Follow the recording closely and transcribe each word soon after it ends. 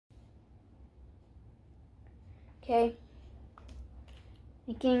Okay,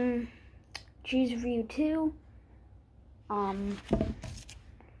 making cheese review 2.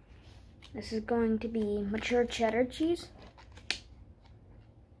 This is going to be mature cheddar cheese.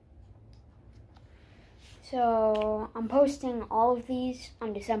 So I'm posting all of these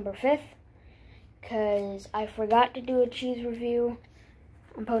on December 5th because I forgot to do a cheese review.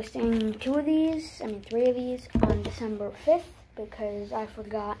 I'm posting 3 of these on December 5th because I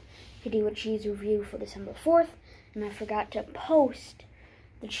forgot to do a cheese review for December 4th, and I forgot to post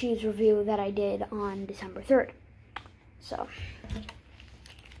the cheese review that I did on December 3rd. So,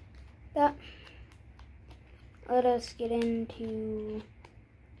 let us get into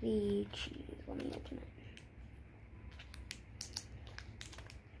the cheese. Let me open it.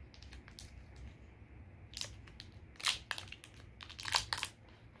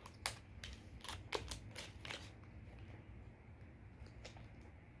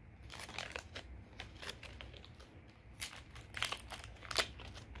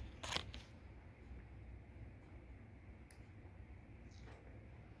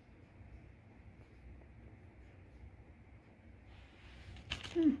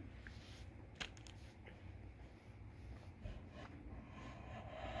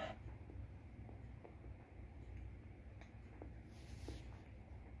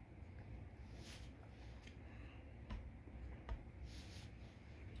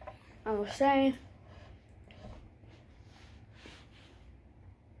 I will say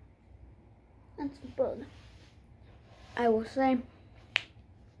that's a bug. I will say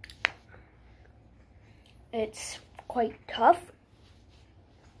it's quite tough,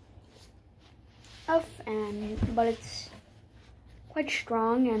 but it's quite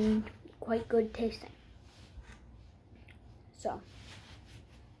strong and quite good tasting. So,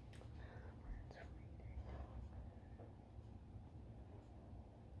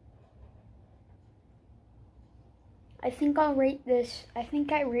 I think I rate this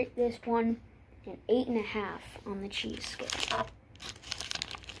one an 8.5 on the cheese scale.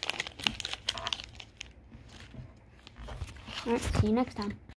 Alright, see you next time.